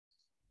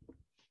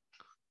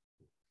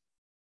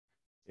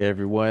Hey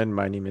everyone,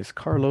 my name is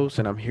Carlos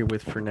and I'm here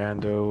with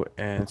Fernando,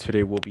 and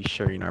today we'll be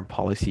sharing our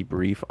policy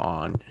brief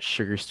on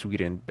sugar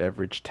sweetened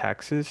beverage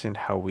taxes and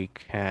how we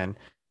can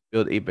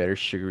build a better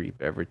sugary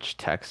beverage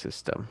tax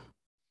system.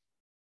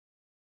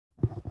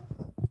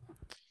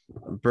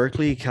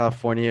 Berkeley,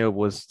 California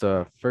was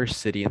the first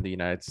city in the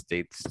United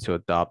States to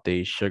adopt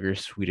a sugar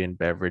sweetened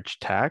beverage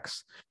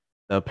tax.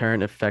 The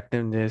apparent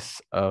effectiveness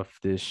of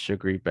this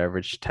sugary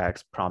beverage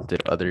tax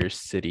prompted other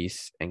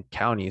cities and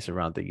counties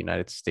around the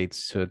United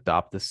States to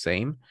adopt the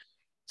same.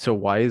 So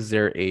why is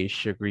there a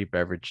sugary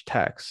beverage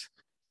tax?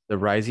 The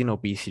rising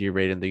obesity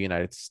rate in the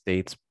United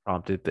States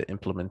prompted the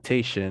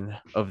implementation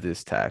of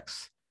this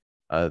tax.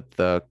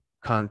 The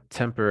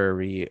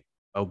contemporary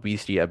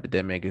obesity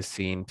epidemic is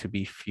seen to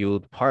be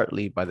fueled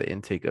partly by the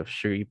intake of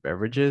sugary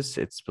beverages.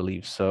 It's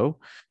believed so.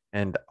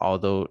 And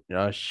although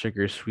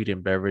sugar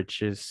sweetened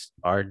beverages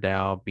are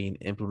now being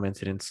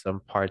implemented in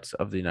some parts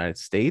of the United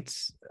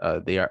States,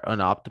 they are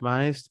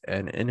unoptimized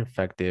and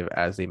ineffective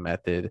as a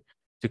method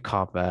to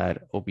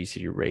combat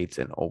obesity rates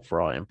and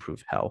overall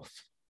improve health.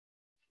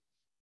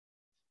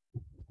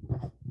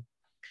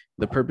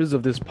 The purpose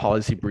of this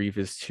policy brief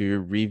is to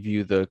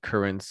review the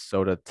current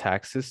soda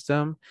tax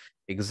system,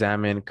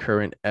 examine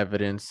current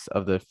evidence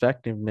of the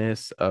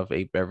effectiveness of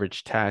a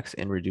beverage tax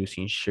in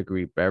reducing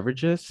sugary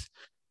beverages,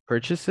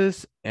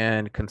 purchases,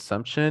 and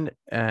consumption,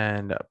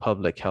 and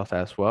public health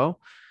as well,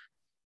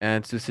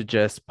 and to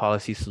suggest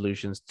policy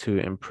solutions to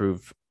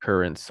improve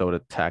current soda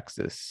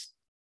taxes.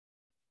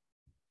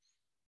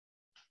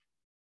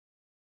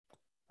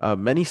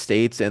 Many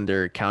states and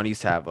their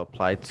counties have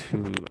applied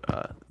to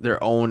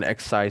their own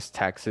excise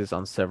taxes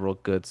on several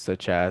goods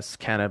such as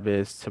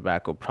cannabis,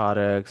 tobacco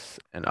products,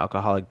 and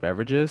alcoholic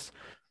beverages.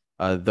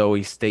 Though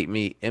a state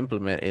may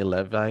implement a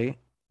levy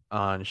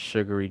on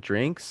sugary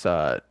drinks,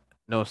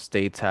 no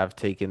states have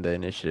taken the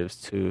initiatives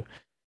to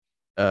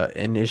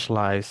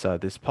initialize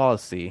this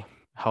policy.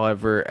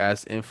 However,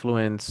 as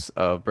influence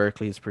of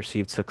Berkeley's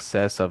perceived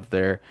success of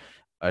their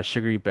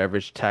sugary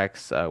beverage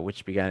tax,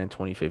 which began in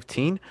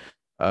 2015,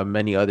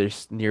 many other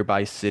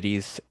nearby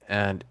cities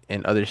and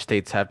in other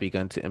states have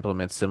begun to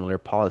implement similar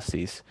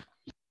policies.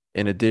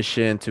 In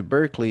addition to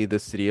Berkeley, the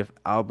city of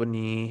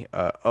Albany,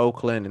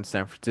 Oakland, and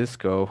San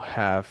Francisco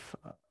have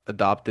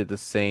adopted the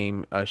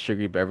same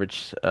sugary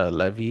beverage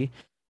levy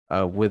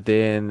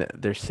within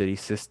their city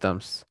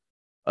systems.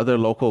 Other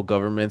local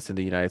governments in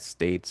the United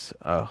States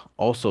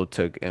also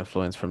took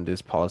influence from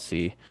this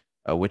policy,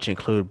 which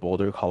include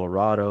Boulder,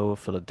 Colorado,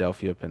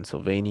 Philadelphia,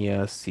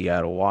 Pennsylvania,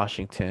 Seattle,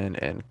 Washington,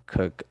 and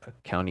Cook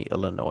County,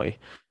 Illinois.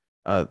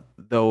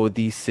 Though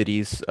these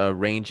cities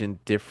range in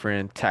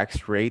different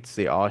tax rates,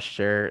 they all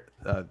share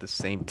the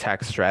same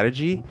tax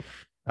strategy,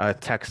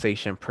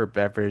 taxation per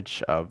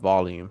beverage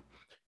volume.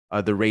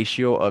 The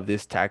ratio of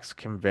this tax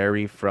can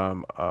vary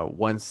from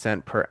 1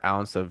 cent per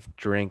ounce of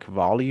drink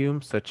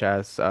volume, such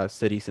as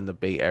cities in the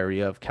Bay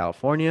Area of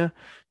California,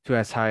 to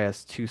as high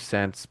as 2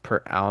 cents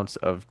per ounce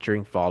of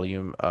drink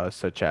volume,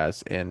 such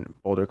as in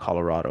Boulder,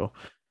 Colorado.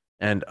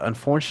 And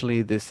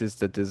unfortunately, this is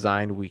the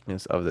design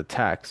weakness of the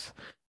tax.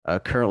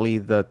 Currently,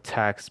 the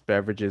tax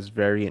beverages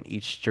vary in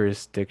each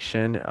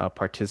jurisdiction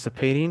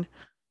participating.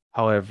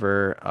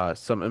 However,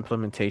 some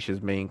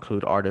implementations may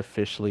include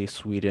artificially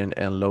sweetened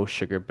and low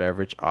sugar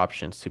beverage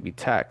options to be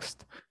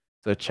taxed,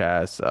 such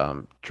as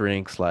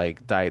drinks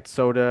like diet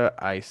soda,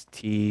 iced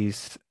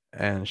teas,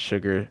 and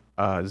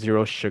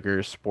zero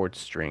sugar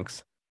sports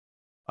drinks.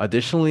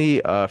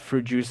 Additionally,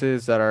 fruit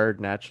juices that are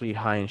naturally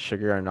high in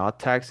sugar are not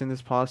taxed in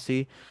this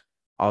policy,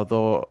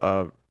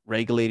 although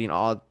regulating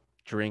all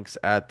drinks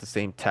at the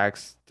same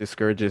tax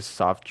discourages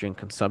soft drink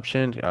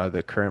consumption.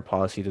 The current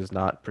policy does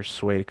not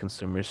persuade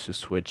consumers to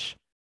switch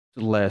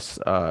to less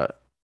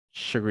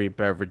sugary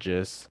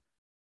beverages.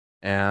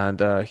 And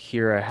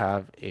here I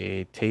have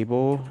a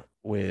table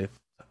with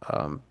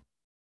um,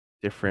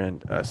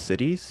 different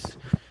cities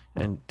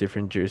and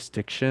different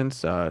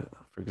jurisdictions. For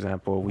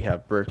example, we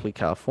have Berkeley,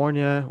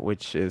 California,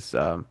 which is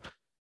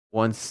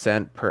 1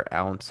 cent per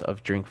ounce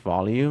of drink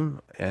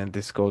volume, and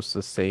this goes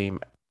the same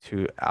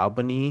to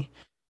Albany,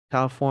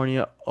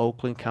 California,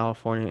 Oakland,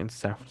 California, and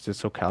San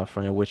Francisco,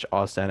 California, which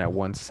all stand at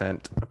 1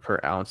 cent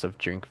per ounce of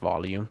drink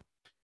volume.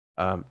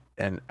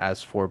 And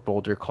as for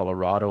Boulder,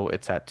 Colorado,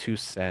 it's at 2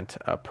 cent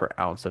per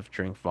ounce of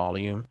drink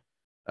volume.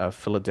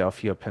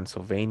 Philadelphia,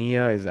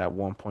 Pennsylvania is at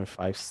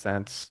 1.5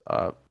 cents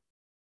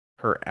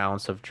per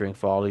ounce of drink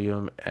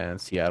volume,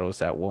 and Seattle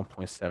is at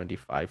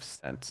 1.75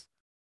 cents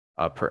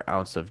per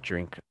ounce of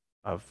drink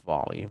of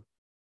volume.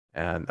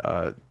 And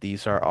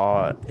these are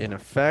all in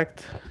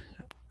effect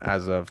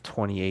as of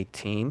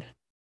 2018.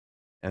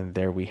 And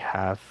there we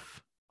have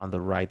on the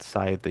right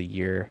side the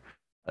year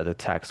the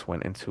tax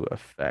went into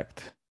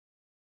effect.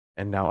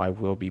 And now I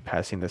will be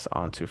passing this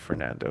on to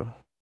Fernando.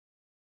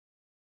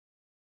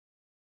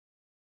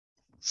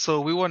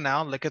 So we will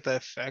now look at the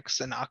effects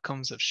and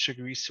outcomes of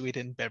sugary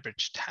sweetened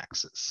beverage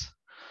taxes.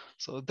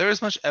 So there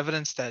is much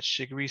evidence that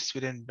sugary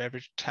sweetened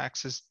beverage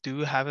taxes do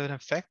have an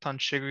effect on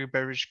sugary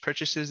beverage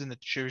purchases in the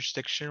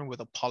jurisdiction where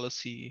the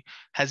policy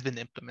has been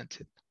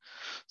implemented.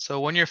 So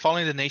when you're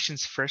following the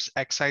nation's first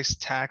excise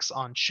tax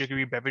on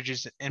sugary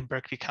beverages in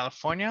Berkeley,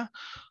 California,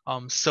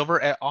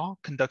 Silver et al.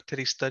 Conducted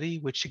a study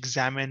which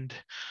examined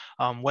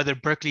whether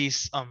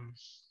Berkeley's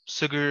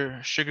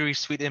sugary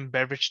sweetened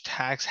beverage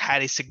tax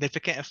had a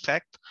significant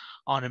effect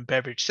on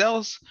beverage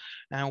sales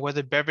and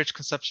whether beverage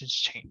consumptions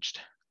changed.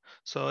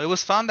 So it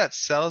was found that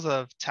sales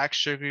of tax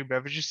sugary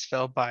beverages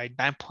fell by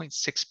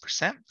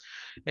 9.6%,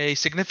 a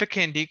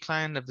significant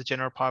decline of the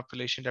general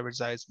population that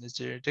resides in this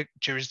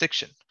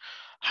jurisdiction.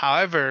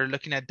 However,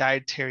 looking at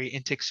dietary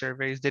intake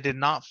surveys, they did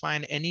not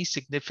find any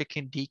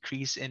significant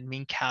decrease in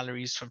mean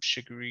calories from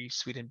sugary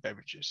sweetened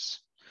beverages.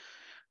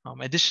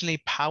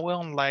 Additionally,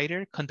 Powell and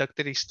Leiter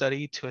conducted a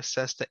study to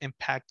assess the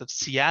impact of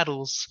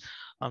Seattle's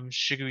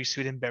sugary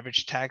sweetened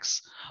beverage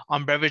tax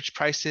on beverage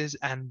prices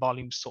and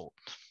volume sold.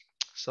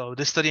 So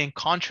this study, in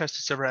contrast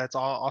to Silver et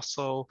al.,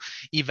 also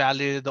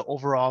evaluated the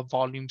overall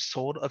volume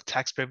sold of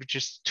tax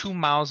beverages 2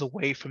 miles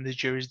away from the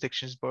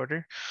jurisdiction's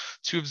border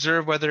to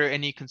observe whether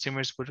any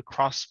consumers would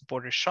cross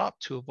border shop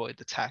to avoid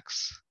the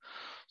tax.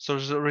 So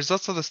the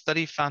results of the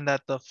study found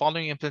that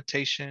following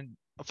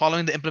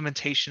the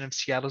implementation of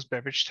Seattle's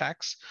beverage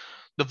tax,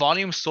 the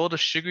volume sold of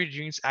sugary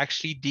drinks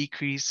actually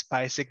decreased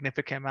by a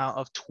significant amount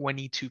of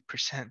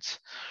 22%.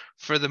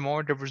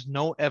 Furthermore, there was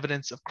no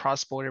evidence of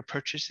cross-border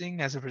purchasing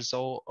as a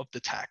result of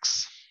the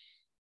tax.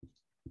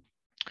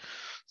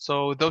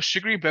 So though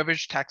sugary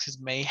beverage taxes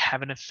may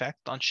have an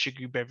effect on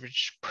sugary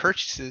beverage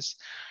purchases,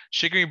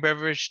 sugary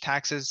beverage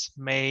taxes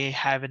may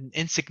have an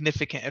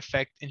insignificant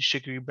effect in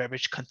sugary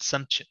beverage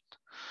consumption.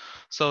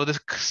 So the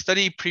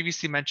study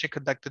previously mentioned,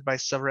 conducted by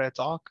Silver et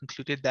al.,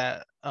 concluded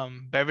that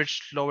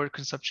beverage lowered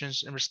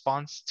consumptions in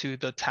response to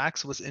the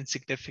tax was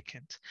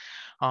insignificant.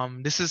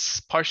 This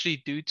is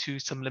partially due to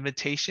some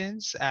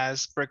limitations,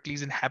 as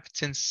Berkeley's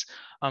inhabitants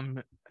have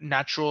a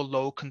natural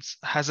low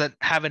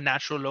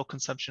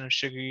consumption of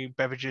sugary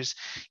beverages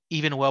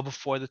even well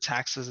before the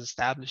tax was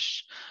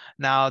established.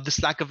 Now,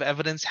 this lack of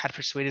evidence had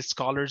persuaded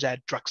scholars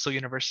at Drexel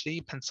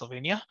University,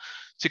 Pennsylvania,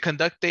 to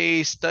conduct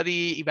a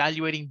study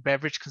evaluating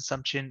beverage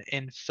consumption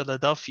in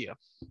Philadelphia,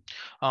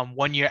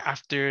 1 year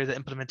after the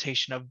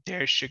implementation of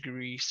their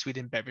sugary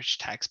sweetened beverage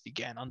tax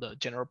began on the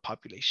general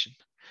population.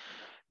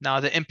 Now,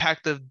 the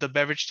impact of the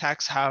beverage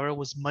tax, however,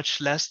 was much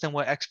less than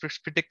what experts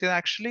predicted,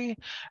 actually,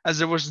 as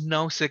there was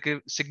no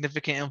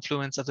significant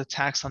influence of the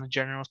tax on the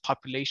general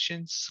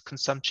population's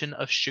consumption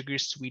of sugar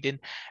sweetened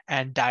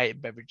and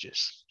diet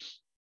beverages.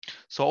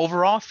 So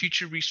overall,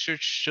 future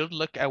research should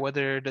look at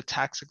whether the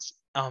tax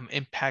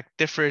impact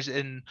differs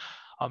in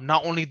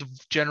not only the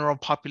general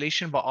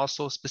population, but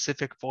also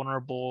specific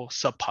vulnerable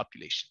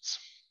subpopulations.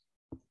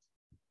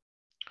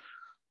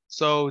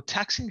 So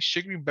taxing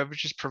sugary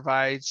beverages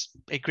provides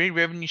a great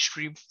revenue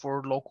stream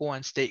for local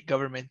and state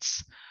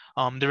governments.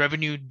 The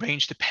revenue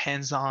range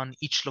depends on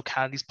each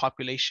locality's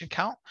population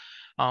count.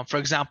 For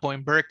example,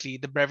 in Berkeley,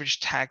 the beverage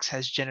tax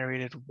has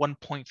generated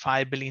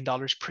 $1.5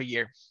 billion per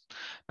year.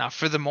 Now,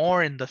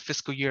 furthermore, in the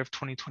fiscal year of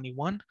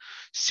 2021,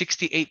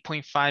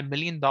 $68.5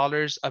 million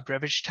of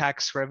beverage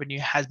tax revenue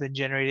has been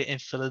generated in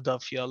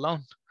Philadelphia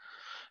alone.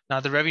 Now,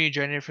 the revenue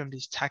generated from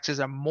these taxes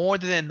are more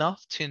than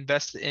enough to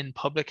invest in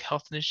public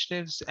health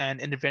initiatives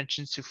and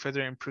interventions to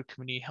further improve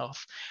community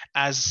health,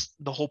 as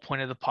the whole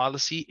point of the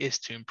policy is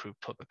to improve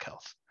public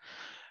health.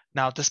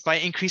 Now,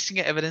 despite increasing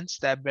evidence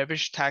that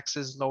beverage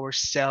taxes lower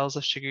sales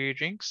of sugary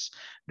drinks,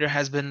 there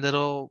has been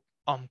little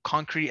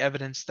concrete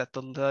evidence that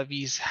the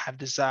levies have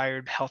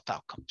desired health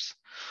outcomes.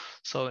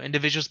 So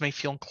individuals may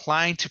feel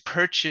inclined to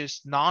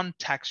purchase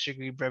non-tax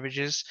sugary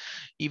beverages,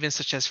 even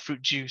such as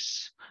fruit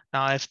juice.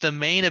 Now, if the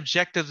main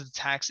objective of the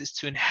tax is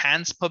to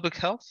enhance public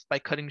health by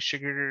cutting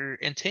sugar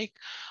intake,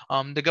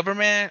 the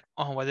government,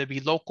 whether it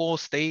be local,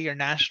 state, or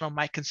national,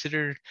 might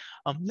consider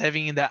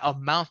levying that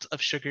amount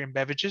of sugar in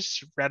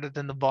beverages rather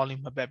than the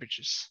volume of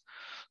beverages.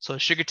 So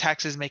sugar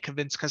taxes may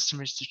convince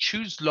customers to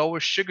choose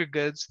lower sugar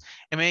goods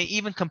and may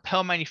even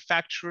compel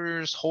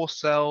manufacturers,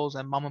 wholesales,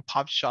 and mom and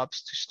pop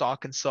shops to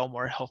stock and sell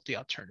more healthy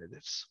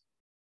alternatives.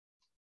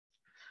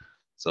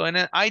 So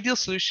an ideal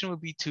solution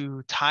would be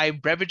to tie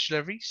beverage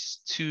levies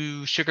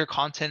to sugar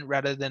content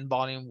rather than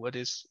volume,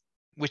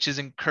 which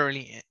is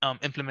currently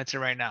implemented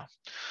right now.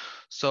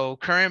 So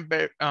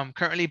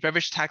currently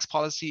beverage tax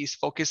policy is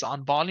focused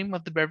on volume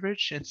of the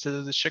beverage instead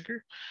of the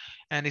sugar.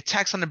 And a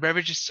tax on the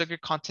beverage's sugar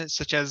content,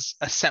 such as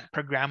a cent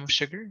per gram of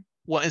sugar,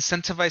 will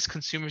incentivize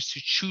consumers to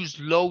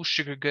choose low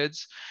sugar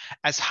goods,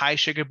 as high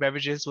sugar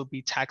beverages will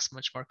be taxed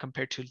much more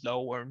compared to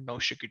low or no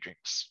sugar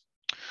drinks.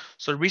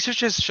 So research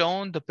has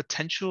shown the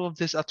potential of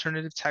this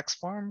alternative tax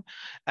form,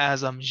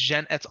 as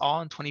Zhen et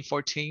al. In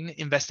 2014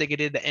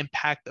 investigated the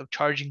impact of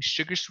charging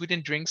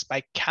sugar-sweetened drinks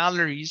by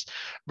calories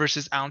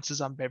versus ounces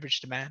on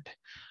beverage demand.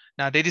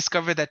 Now, they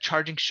discovered that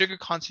charging sugar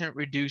content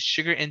reduced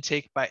sugar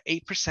intake by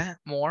 8%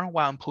 more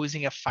while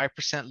imposing a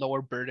 5%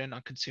 lower burden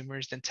on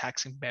consumers than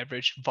taxing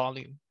beverage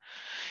volume.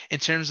 In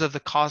terms of the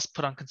cost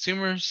put on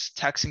consumers,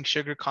 taxing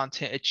sugar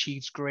content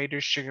achieves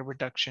greater sugar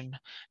reduction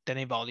than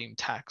a volume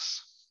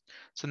tax.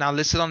 So now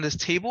listed on this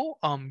table,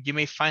 you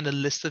may find a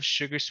list of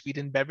sugar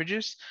sweetened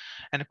beverages.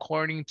 And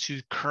according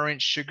to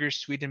current sugar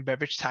sweetened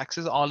beverage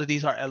taxes, all of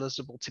these are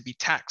eligible to be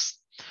taxed.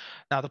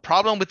 Now, the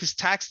problem with this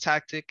tax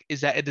tactic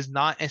is that it does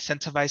not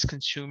incentivize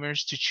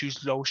consumers to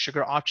choose low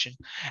sugar option,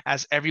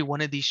 as every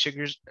one of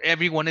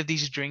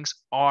these drinks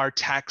are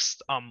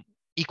taxed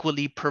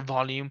equally per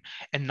volume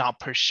and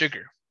not per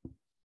sugar.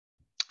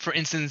 For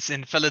instance,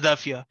 in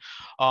Philadelphia,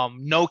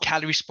 no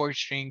calorie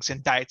sports drinks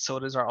and diet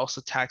sodas are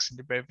also taxed in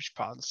the beverage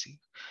policy.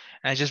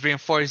 And I just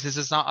reinforce this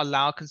does not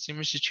allow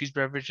consumers to choose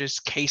beverages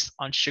based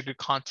on sugar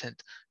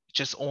content,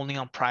 just only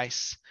on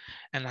price.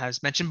 And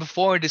as mentioned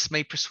before, this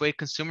may persuade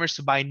consumers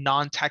to buy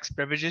non-tax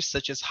beverages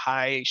such as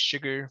high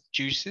sugar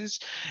juices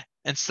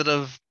instead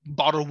of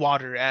bottled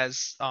water,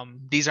 as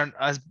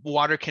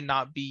water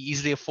cannot be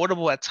easily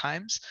affordable at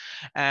times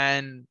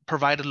and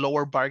provide a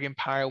lower bargain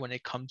power when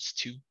it comes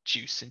to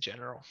juice in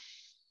general.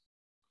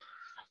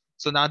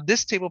 So now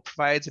this table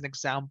provides an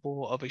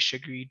example of a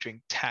sugary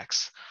drink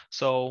tax.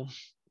 So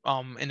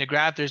in the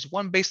graph, there's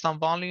one based on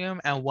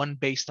volume and one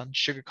based on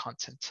sugar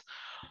content.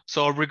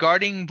 So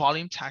regarding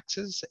volume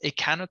taxes, a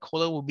can of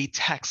cola will be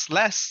taxed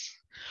less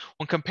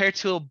when compared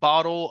to a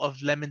bottle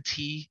of lemon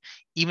tea,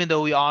 even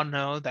though we all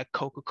know that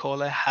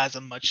Coca-Cola has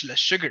a much less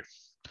sugar.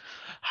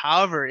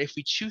 However, if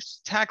we choose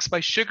to tax by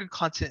sugar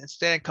content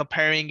instead,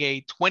 comparing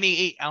a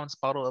 28-ounce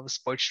bottle of a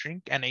sports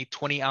drink and a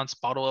 20-ounce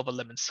bottle of a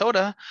lemon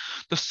soda,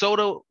 the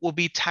soda will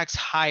be taxed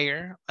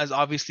higher, as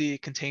obviously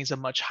it contains a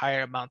much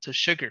higher amount of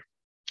sugar.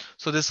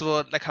 So this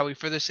will, like how we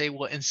further say,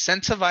 will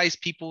incentivize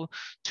people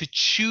to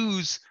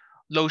choose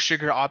low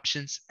sugar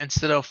options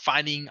instead of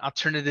finding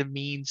alternative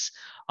means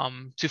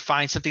to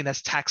find something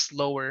that's taxed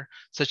lower,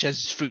 such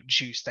as fruit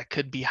juice that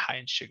could be high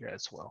in sugar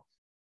as well.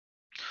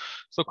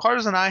 So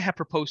Carlos and I have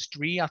proposed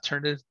 3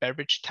 alternative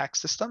beverage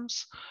tax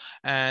systems,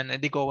 and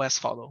they go as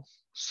follow.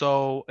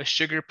 So a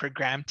sugar per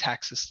gram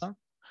tax system,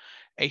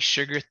 a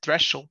sugar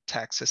threshold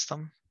tax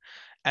system,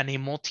 and a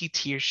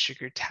multi-tier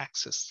sugar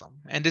tax system.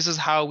 And this is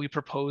how we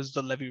propose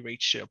the levy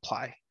rate should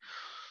apply.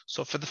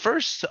 So for the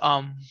first,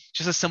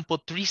 just a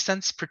simple 3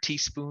 cents per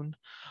teaspoon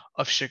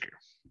of sugar.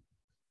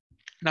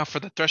 Now for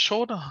the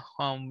threshold,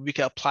 we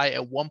can apply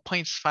a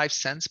 1.5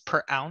 cents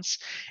per ounce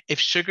if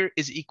sugar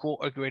is equal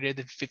or greater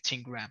than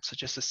 15 grams, so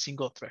just a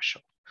single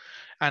threshold.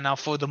 And now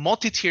for the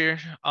multi-tier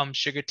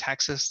sugar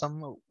tax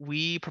system,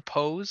 we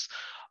propose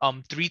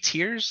 3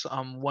 tiers,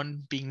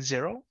 one being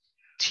 0,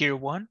 tier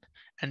 1,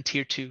 and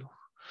tier 2.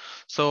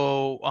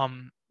 So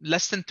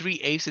less than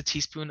 3/8 a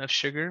teaspoon of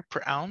sugar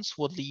per ounce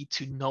will lead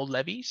to no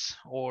levies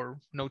or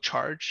no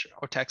charge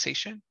or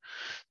taxation.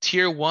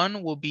 Tier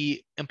 1 will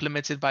be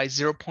implemented by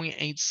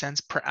 0.8 cents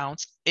per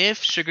ounce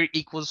if sugar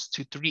equals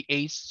to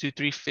 3/8 to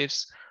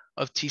 3/5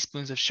 of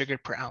teaspoons of sugar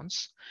per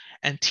ounce.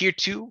 And tier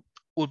 2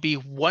 will be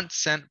 1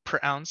 cent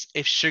per ounce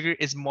if sugar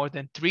is more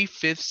than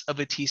 3/5 of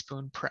a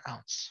teaspoon per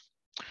ounce.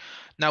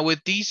 Now,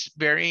 with these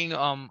varying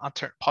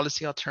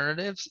policy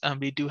alternatives,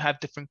 we do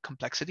have different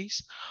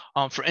complexities.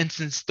 For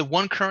instance, the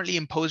one currently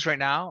imposed right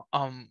now,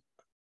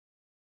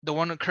 the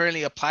one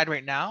currently applied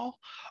right now,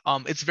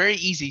 it's very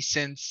easy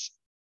since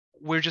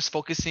we're just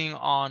focusing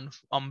on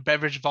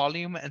beverage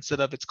volume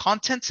instead of its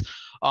content.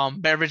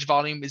 Beverage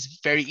volume is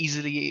very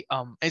easily,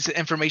 it's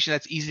information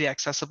that's easily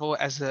accessible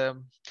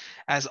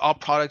as all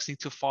products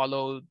need to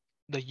follow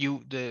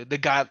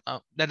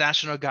the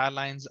national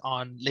guidelines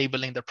on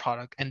labeling the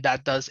product, and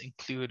that does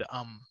include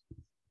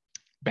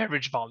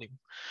beverage volume.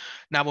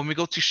 Now, when we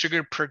go to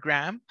sugar per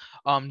gram,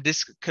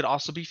 this could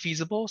also be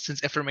feasible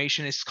since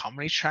information is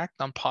commonly tracked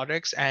on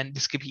products and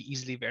this could be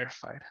easily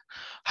verified.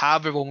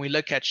 However, when we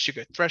look at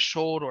sugar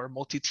threshold or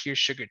multi-tier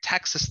sugar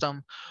tax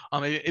system,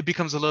 it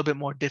becomes a little bit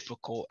more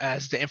difficult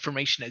as the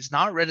information is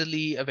not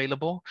readily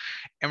available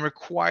and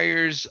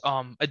requires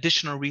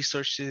additional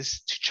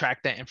resources to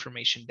track that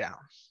information down.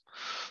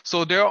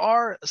 So there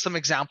are some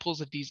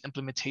examples of these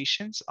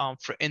implementations.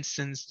 For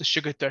instance, the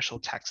sugar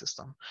threshold tax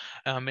system.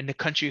 In the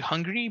country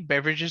Hungary,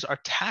 beverages are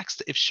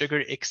taxed if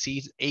sugar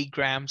exceeds 8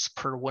 grams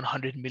per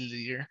 100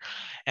 milliliter.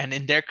 And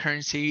in their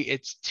currency,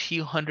 it's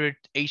 200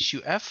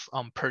 HUF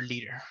per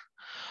liter.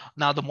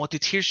 Now, the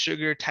multi-tier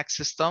sugar tax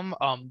system,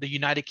 the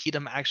United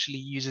Kingdom actually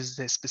uses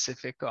this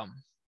specific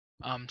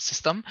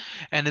system,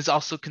 and it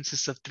also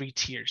consists of 3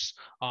 tiers.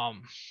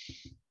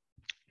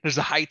 There's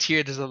a high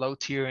tier, there's a low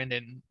tier, and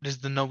then there's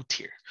the no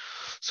tier.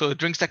 So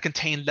drinks that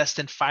contain less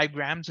than 5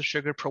 grams of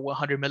sugar per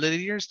 100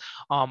 milliliters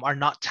are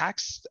not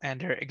taxed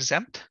and they're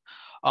exempt.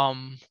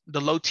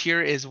 The low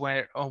tier is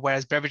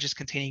whereas beverages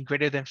containing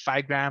greater than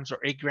 5 grams or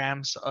 8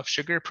 grams of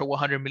sugar per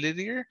 100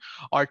 milliliter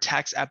are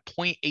taxed at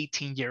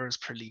 0.18 euros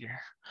per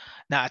liter.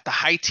 Now at the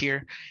high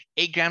tier,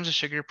 8 grams of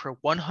sugar per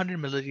 100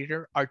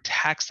 milliliter are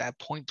taxed at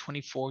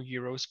 0.24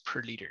 euros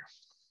per liter.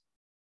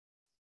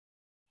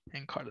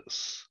 And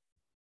Carlos.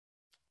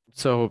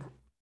 So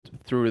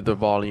through the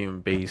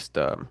volume-based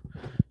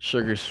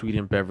sugar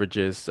sweetened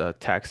beverages,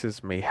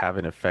 taxes may have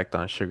an effect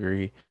on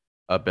sugary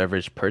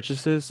beverage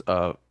purchases.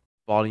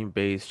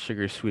 Volume-based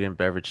sugar sweetened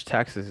beverage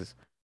taxes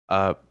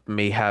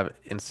may have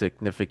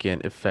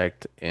insignificant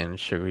effect in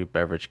sugary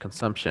beverage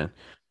consumption.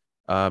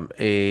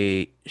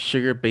 A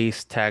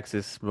sugar-based tax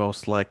is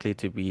most likely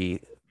to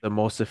be the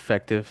most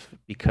effective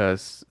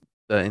because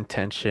the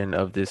intention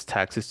of this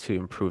tax is to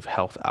improve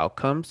health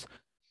outcomes.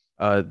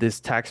 This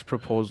tax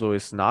proposal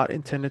is not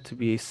intended to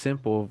be a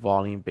simple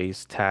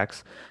volume-based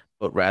tax,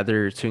 but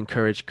rather to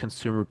encourage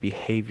consumer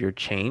behavior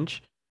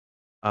change.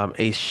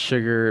 A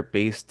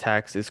sugar-based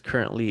tax is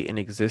currently in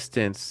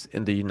existence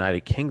in the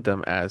United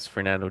Kingdom, as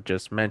Fernando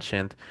just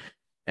mentioned,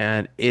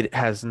 and it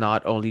has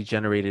not only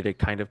generated a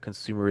kind of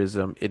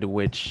consumerism in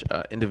which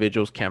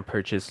individuals can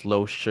purchase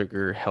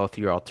low-sugar,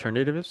 healthier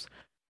alternatives,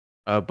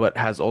 but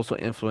has also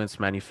influenced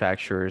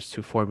manufacturers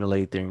to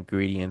formulate their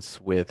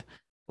ingredients with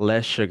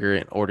less sugar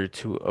in order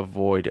to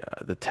avoid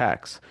the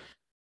tax.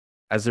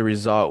 As a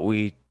result,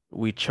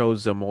 we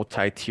chose a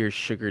multi-tier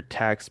sugar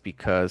tax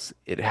because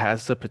it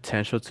has the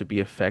potential to be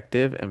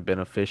effective and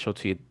beneficial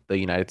to the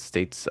United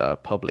States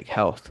public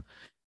health.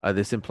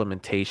 This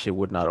implementation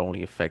would not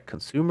only affect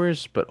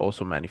consumers, but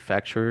also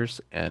manufacturers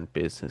and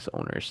business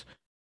owners.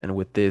 And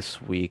with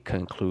this, we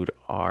conclude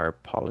our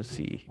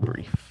policy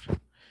brief.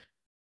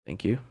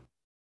 Thank you.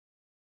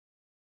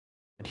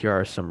 And here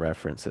are some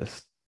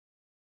references.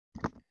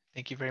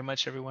 Thank you very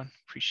much, everyone.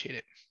 Appreciate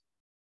it.